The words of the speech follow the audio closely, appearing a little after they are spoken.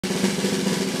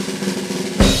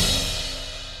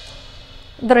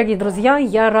Дорогие друзья,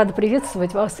 я рада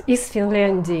приветствовать вас из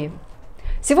Финляндии.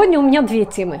 Сегодня у меня две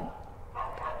темы,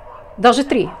 даже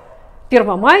три.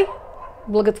 1 май,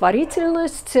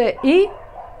 благотворительность и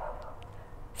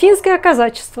финское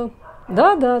казачество.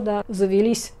 Да,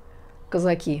 завелись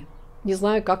казаки. Не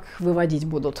знаю, как их выводить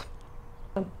будут.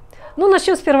 Ну,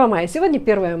 начнем с 1 мая. Сегодня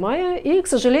 1 мая и, к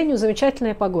сожалению,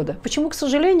 замечательная погода. Почему к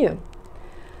сожалению?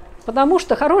 Потому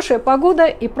что хорошая погода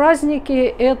и праздники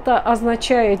 – это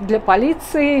означает для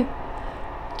полиции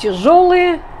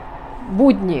тяжелые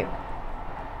будни.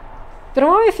 1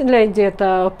 мая в Финляндии –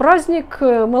 это праздник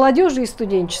молодежи и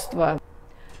студенчества.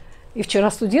 И вчера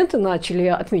студенты начали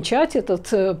отмечать этот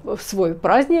свой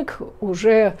праздник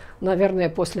уже,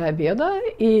 наверное, после обеда.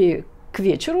 И к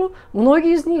вечеру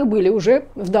многие из них были уже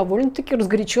в довольно-таки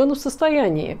разгоряченном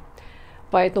состоянии.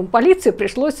 Поэтому полиции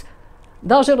пришлось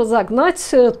даже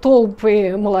разогнать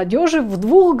толпы молодежи в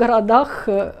 2 городах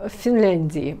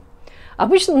Финляндии.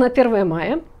 Обычно на 1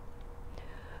 мая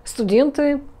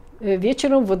студенты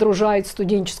вечером выдружают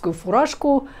студенческую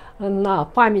фуражку на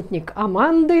памятник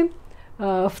Аманды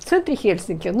в центре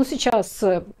Хельсинки. Но сейчас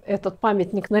этот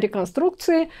памятник на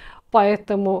реконструкции,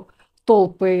 поэтому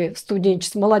толпы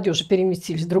студенческой молодежи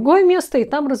переместились в другое место и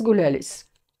там разгулялись.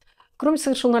 Кроме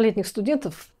совершеннолетних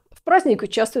студентов, в праздник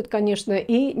участвуют, конечно,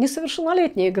 и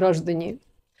несовершеннолетние граждане,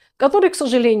 которые, к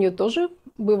сожалению, тоже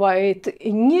бывают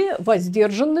не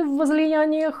воздержаны в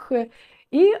возлияниях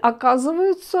и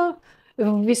оказываются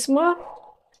в весьма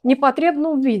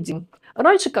непотребном виде.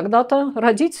 Раньше когда-то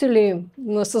родители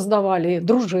создавали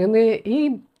дружины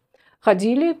и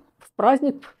ходили в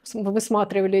праздник,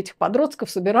 высматривали этих подростков,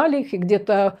 собирали их и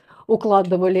где-то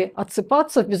укладывали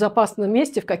отсыпаться в безопасном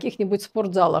месте в каких-нибудь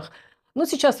спортзалах. Но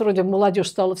сейчас вроде молодежь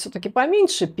стала все-таки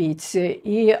поменьше пить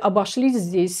и обошлись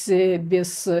здесь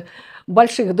без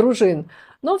больших дружин.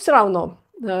 Но все равно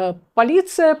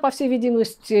полиция, по всей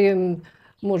видимости,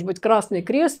 может быть, Красный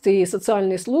Крест и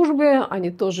социальные службы,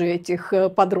 они тоже этих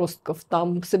подростков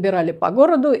там собирали по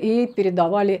городу и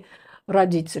передавали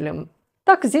родителям.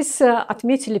 Так здесь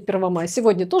отметили 1 мая.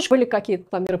 Сегодня тоже были какие-то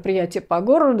там мероприятия по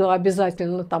городу,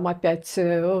 обязательно там опять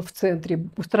в центре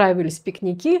устраивались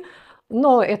пикники.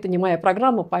 Но это не моя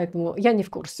программа, поэтому я не в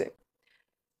курсе.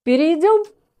 Перейдем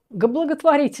к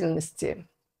благотворительности.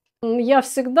 Я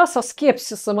всегда со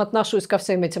скепсисом отношусь ко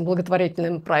всем этим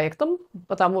благотворительным проектам,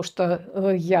 потому что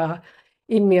я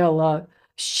имела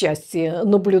счастье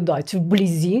наблюдать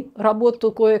вблизи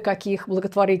работу кое-каких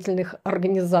благотворительных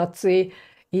организаций.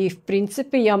 И, в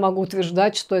принципе, я могу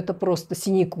утверждать, что это просто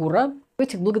синекура. В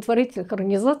этих благотворительных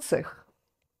организациях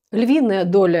львиная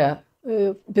доля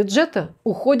бюджета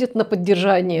уходит на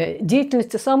поддержание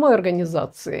деятельности самой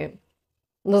организации,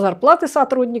 на зарплаты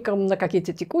сотрудникам, на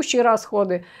какие-то текущие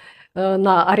расходы,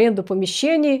 на аренду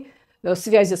помещений,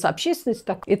 связи с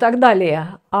общественностью и так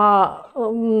далее. А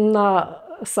на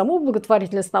саму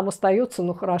благотворительность нам остается,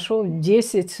 ну хорошо,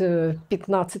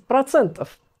 10-15%.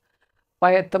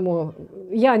 Поэтому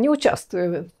я не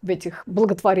участвую в этих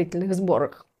благотворительных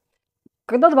сборах.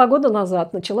 Когда 2 года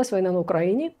назад началась война на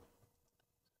Украине,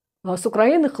 с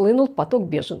Украины хлынул поток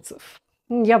беженцев.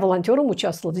 Я волонтером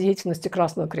участвовала в деятельности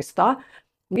Красного Креста.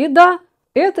 И да,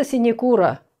 это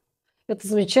синекура. Это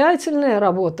замечательная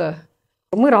работа.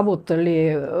 Мы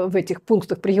работали в этих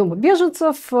пунктах приема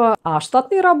беженцев, а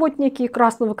штатные работники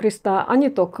Красного Креста, они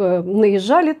только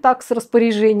наезжали так с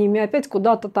распоряжениями, опять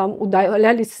куда-то там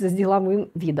удалялись с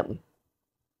деловым видом.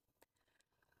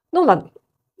 Ну ладно,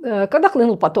 когда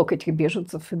хлынул поток этих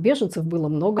беженцев было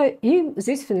много, и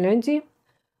здесь, в Финляндии,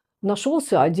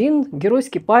 нашелся один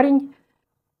геройский парень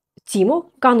Тимо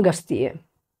Кангастие.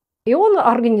 И он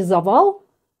организовал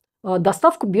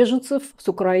доставку беженцев с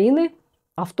Украины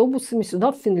автобусами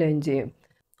сюда, в Финляндию.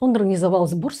 Он организовал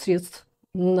сбор средств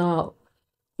на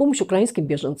помощь украинским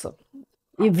беженцам.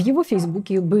 И в его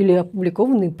фейсбуке были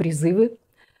опубликованы призывы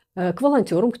к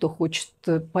волонтерам, кто хочет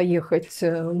поехать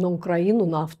на Украину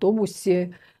на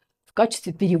автобусе в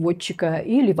качестве переводчика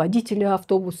или водителя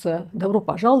автобуса. Добро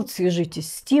пожаловать,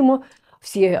 свяжитесь с Тимо.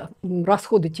 Все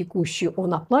расходы текущие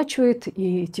он оплачивает,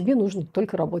 и тебе нужно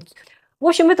только работать. В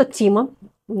общем, этот Тимо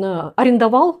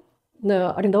арендовал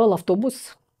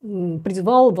автобус,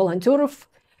 призывал волонтеров,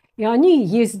 и они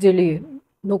ездили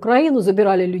на Украину,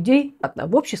 забирали людей.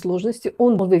 В общей сложности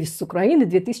он вывез с Украины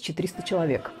 2300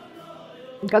 человек.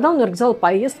 Когда он организовал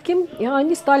поездки, и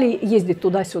они стали ездить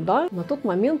туда-сюда, на тот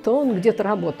момент он где-то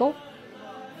работал.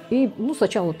 И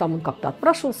сначала там он как-то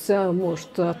отпрашивался,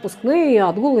 может, отпускные,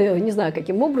 отгулы, не знаю,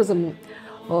 каким образом,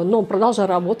 но он продолжал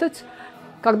работать.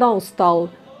 Когда он стал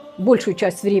большую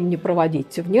часть времени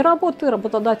проводить вне работы,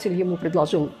 работодатель ему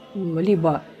предложил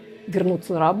либо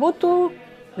вернуться на работу,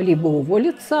 либо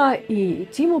уволиться, и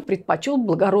Тимо предпочел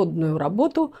благородную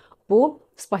работу по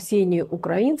спасению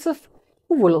украинцев,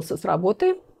 уволился с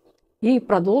работы и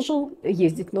продолжил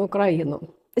ездить на Украину.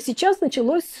 Сейчас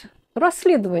началось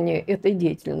расследование этой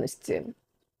деятельности.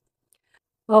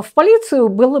 В полицию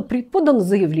было подано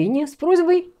заявление с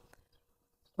просьбой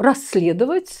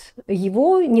расследовать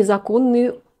его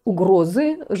незаконные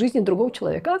угрозы жизни другого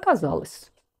человека.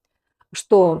 Оказалось,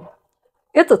 что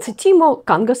этот Тимо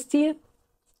Кангасти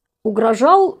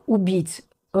угрожал убить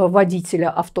водителя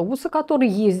автобуса, который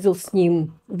ездил с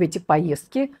ним в эти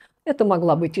поездки. Это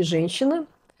могла быть и женщина.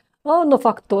 Но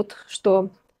факт тот, что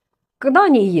когда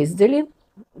они ездили,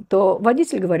 то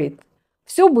водитель говорит,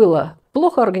 все было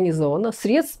плохо организовано,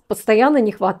 средств постоянно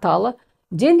не хватало,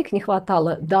 денег не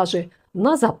хватало даже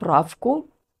на заправку.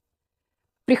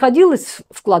 Приходилось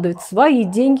вкладывать свои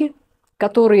деньги,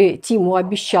 которые Тиму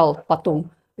обещал потом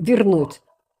вернуть.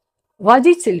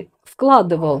 Водитель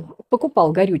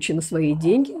покупал горючее на свои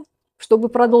деньги, чтобы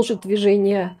продолжить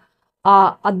движение,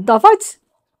 а отдавать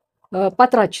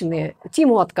потраченные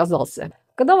Тиму отказался.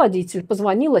 Когда водитель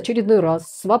позвонил очередной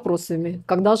раз с вопросами,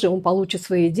 когда же он получит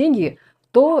свои деньги,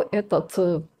 то этот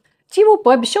Тимо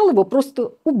пообещал его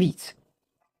просто убить.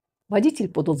 Водитель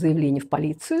подал заявление в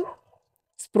полицию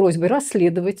с просьбой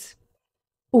расследовать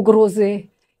угрозы.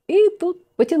 И тут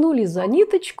потянули за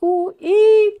ниточку,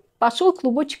 и пошел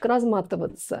клубочек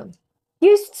разматываться.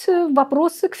 Есть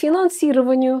вопросы к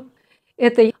финансированию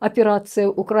этой операции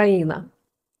 «Украина».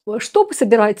 Чтобы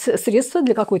собирать средства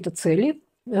для какой-то цели,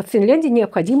 в Финляндии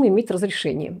необходимо иметь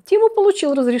разрешение. Тимо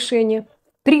получил разрешение,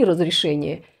 3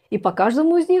 разрешения, и по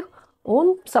каждому из них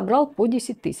он собрал по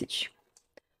 10 тысяч.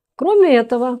 Кроме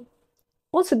этого,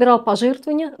 он собирал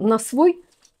пожертвования на свой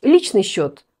личный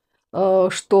счет,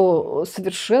 что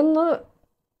совершенно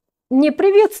не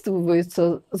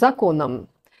приветствуется законом.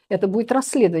 Это будет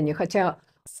расследование, хотя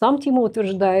сам Тимо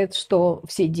утверждает, что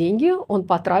все деньги он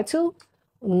потратил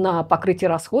на покрытие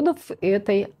расходов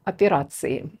этой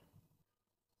операции.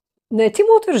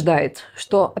 Тимо утверждает,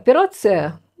 что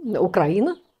операция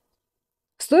 «Украина»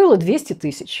 стоила 200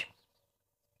 тысяч.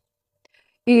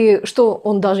 И что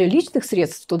он даже личных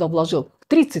средств туда вложил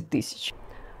 30 тысяч.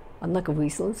 Однако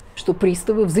выяснилось, что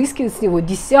приставы взыскивают с него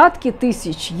десятки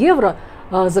тысяч евро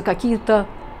за какие-то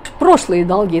прошлые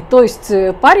долги. То есть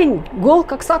парень гол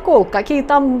как сокол. Какие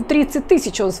там 30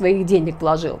 тысяч он своих денег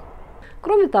вложил.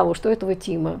 Кроме того, что у этого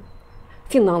Тима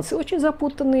финансы очень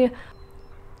запутанные,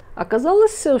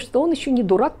 оказалось, что он еще не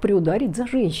дурак приударить за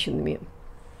женщинами.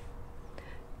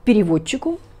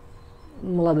 Переводчику,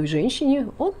 молодой женщине,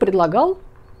 он предлагал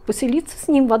поселиться с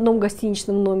ним в одном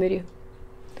гостиничном номере.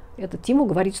 Этот Тимо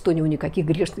говорит, что у него никаких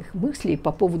грешных мыслей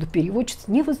по поводу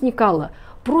переводчицы не возникало.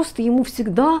 Просто ему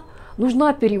всегда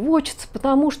нужна переводчица,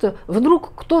 потому что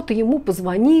вдруг кто-то ему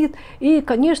позвонит, и,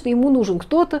 конечно, ему нужен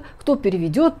кто-то, кто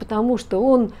переведет, потому что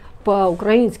он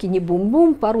по-украински не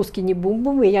бум-бум, по-русски не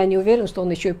бум-бум, и я не уверен, что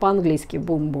он еще и по-английски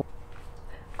бум-бум.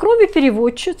 Кроме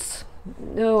переводчиц,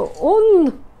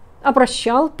 он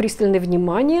обращал пристальное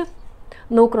внимание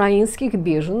на украинских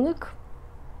беженок.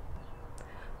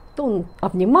 То он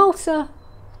обнимался,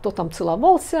 то там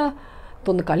целовался,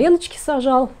 то на коленочки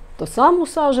сажал, то сам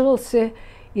усаживался.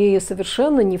 И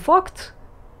совершенно не факт,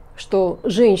 что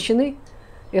женщины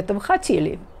этого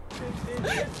хотели.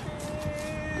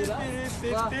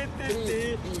 Все.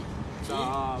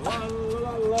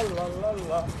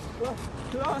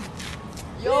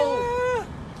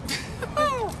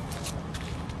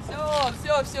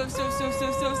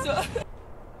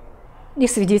 И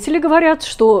свидетели говорят,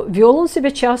 что вел он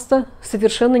себя часто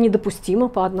совершенно недопустимо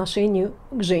по отношению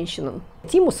к женщинам.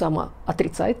 Тимо сама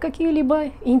отрицает какие-либо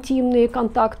интимные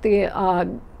контакты, а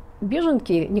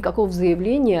беженки никакого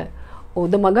заявления о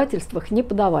домогательствах не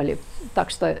подавали. Так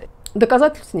что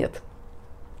доказательств нет.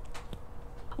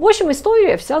 В общем,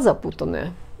 история вся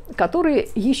запутанная, которая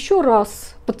еще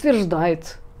раз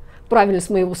подтверждает правильность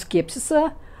моего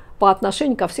скепсиса по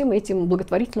отношению ко всем этим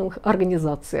благотворительным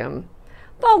организациям.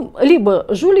 Там либо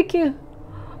жулики,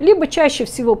 либо чаще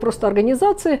всего просто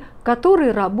организации,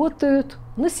 которые работают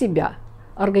на себя.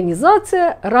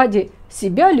 Организация ради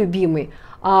себя любимой,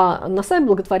 а на сами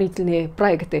благотворительные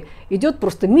проекты идет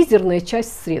просто мизерная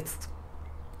часть средств.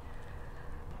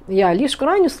 Я лишь в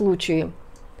крайнем случае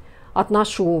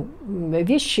отношу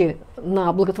вещи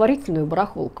на благотворительную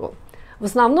барахолку. В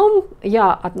основном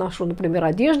я отношу, например,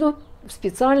 одежду в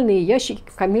специальные ящики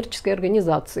коммерческой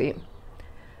организации,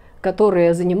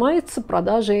 которая занимается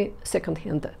продажей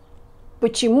секонд-хенда.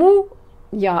 Почему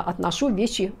я отношу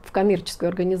вещи в коммерческую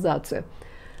организацию?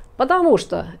 Потому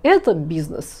что это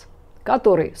бизнес,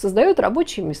 который создает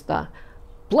рабочие места,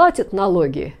 платит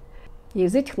налоги. И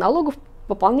из этих налогов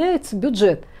пополняется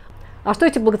бюджет. А что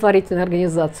эти благотворительные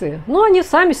организации? Ну, они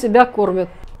сами себя кормят.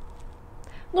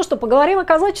 Ну что, поговорим о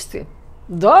казачестве.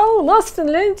 Да, у нас в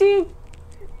Финляндии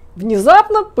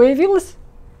внезапно появилось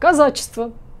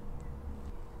казачество.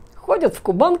 Ходят в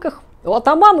кубанках, у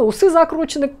атамана усы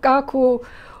закручены, как у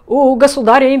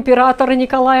государя-императора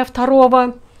Николая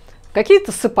II.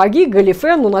 Какие-то сапоги,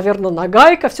 галифе, ну, наверное,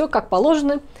 нагайка, все как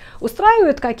положено.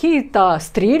 Устраивают какие-то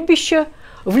стрельбища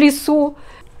в лесу.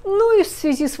 Ну и в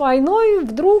связи с войной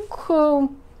вдруг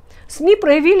СМИ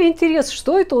проявили интерес,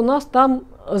 что это у нас там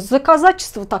за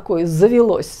казачество такое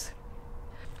завелось.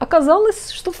 Оказалось,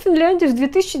 что в Финляндии в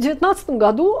 2019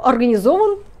 году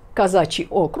организован казачий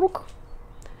округ,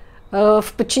 в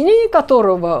подчинение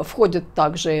которого входят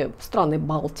также страны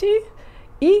Балтии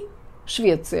и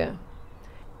Швеция.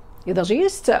 И даже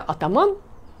есть атаман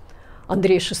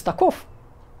Андрей Шестаков.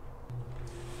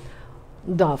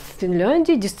 Да, в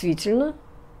Финляндии действительно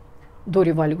до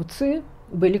революции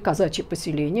были казачьи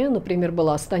поселения. Например,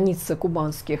 была станица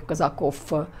кубанских казаков,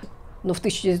 но в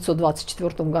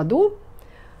 1924 году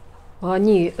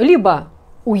они либо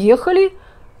уехали,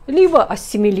 либо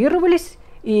ассимилировались.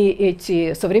 И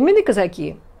эти современные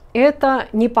казаки – это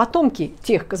не потомки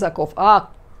тех казаков,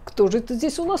 а кто же это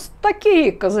здесь у нас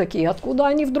такие казаки, откуда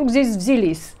они вдруг здесь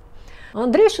взялись?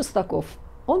 Андрей Шестаков,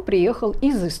 он приехал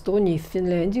из Эстонии в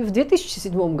Финляндию в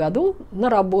 2007 году на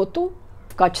работу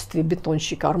в качестве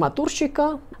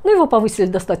бетонщика-арматурщика. Но его повысили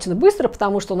достаточно быстро,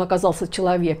 потому что он оказался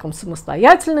человеком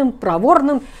самостоятельным,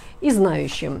 проворным и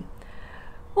знающим.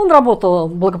 Он работал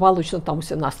благополучно там у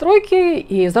себя на стройке,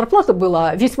 и зарплата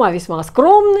была весьма-весьма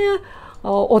скромная,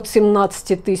 от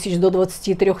 17 тысяч до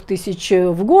 23 тысяч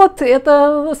в год.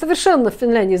 Это совершенно в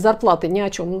Финляндии зарплаты ни о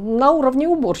чем, на уровне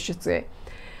уборщицы.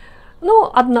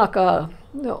 Но, однако,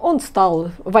 он стал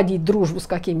водить дружбу с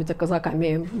какими-то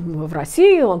казаками в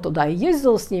России, он туда и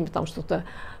ездил с ними, там что-то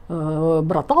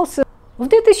братался. В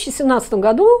 2017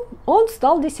 году он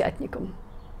стал десятником.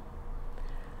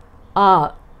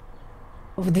 А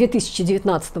в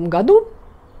 2019 году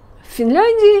в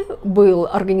Финляндии был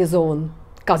организован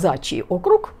казачий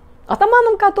округ,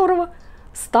 атаманом которого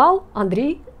стал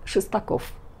Андрей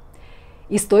Шестаков.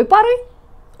 И с той поры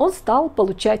он стал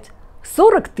получать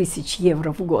 40 тысяч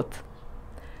евро в год,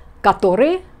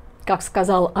 которые, как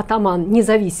сказал атаман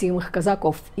независимых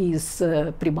казаков из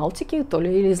Прибалтики, то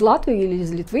ли из Латвии, или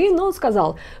из Литвы, но он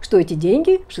сказал, что эти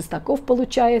деньги Шестаков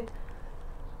получает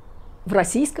в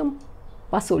российском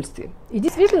посольстве. И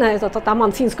действительно, этот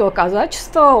атаман финского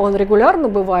казачества, он регулярно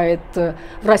бывает в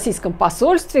российском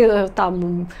посольстве,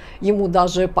 там ему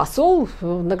даже посол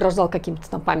награждал какими-то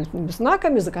там памятными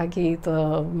знаками за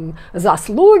какие-то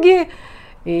заслуги,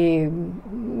 и,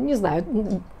 не знаю,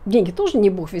 деньги тоже не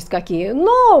бог весть какие,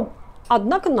 но,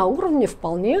 однако, на уровне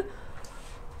вполне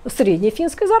средней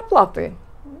финской зарплаты.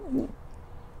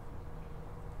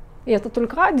 И это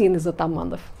только один из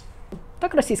атаманов.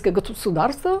 Так российское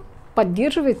государство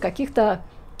поддерживает каких-то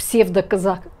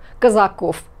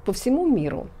псевдоказаков по всему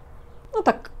миру. Ну,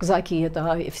 так как казаки,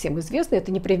 это всем известно, это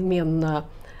непременно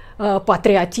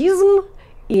патриотизм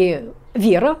и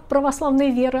вера,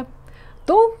 православная вера,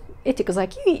 то эти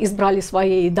казаки избрали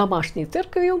своей домашней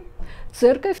церковью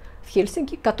церковь в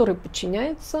Хельсинки, которая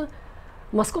подчиняется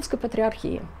Московской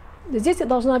патриархии. Здесь я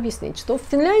должна объяснить, что в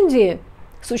Финляндии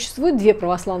существует две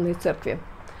православные церкви.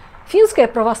 Финская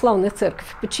православная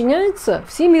церковь подчиняется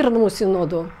Всемирному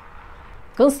синоду,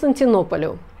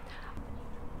 Константинополю,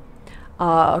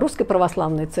 а Русская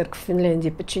православная церковь в Финляндии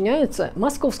подчиняется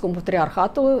Московскому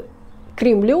патриархату,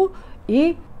 Кремлю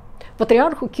и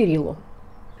патриарху Кириллу.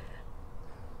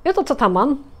 Этот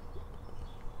атаман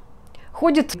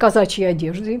ходит в казачьей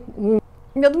одежде.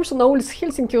 Я думаю, что на улице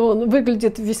Хельсинки он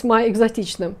выглядит весьма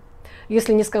экзотично,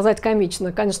 если не сказать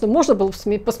комично. Конечно, можно было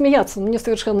посмеяться, но мне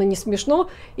совершенно не смешно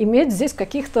иметь здесь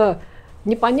каких-то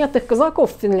непонятных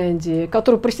казаков в Финляндии,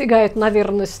 которые присягают на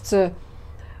верность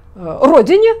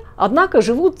родине, однако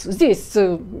живут здесь,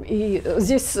 и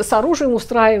здесь с оружием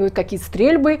устраивают какие-то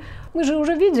стрельбы. Мы же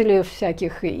уже видели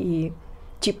всяких и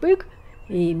Чипык,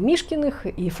 и Мишкиных,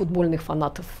 и футбольных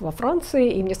фанатов во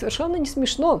Франции, и мне совершенно не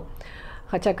смешно.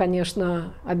 Хотя,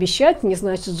 конечно, обещать не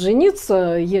значит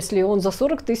жениться. Если он за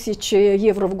 40 тысяч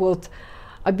евро в год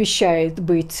обещает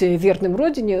быть верным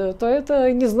родине, то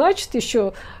это не значит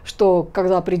еще, что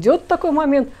когда придет такой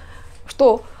момент,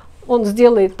 что он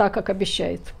сделает так, как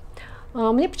обещает.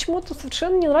 А мне почему-то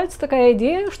совершенно не нравится такая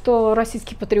идея, что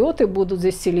российские патриоты будут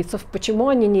здесь селиться. Почему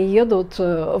они не едут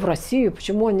в Россию,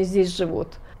 почему они здесь живут,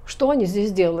 что они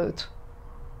здесь делают.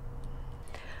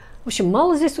 В общем,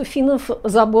 мало здесь у финнов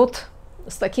забот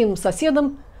с таким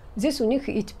соседом. Здесь у них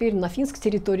и теперь на финской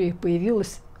территории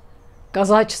появилась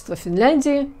казачество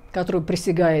Финляндии, которое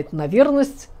присягает на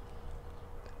верность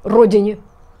родине,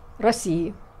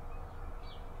 России.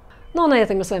 Ну а на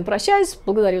этом я с вами прощаюсь.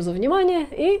 Благодарю за внимание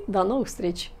и до новых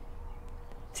встреч.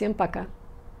 Всем пока.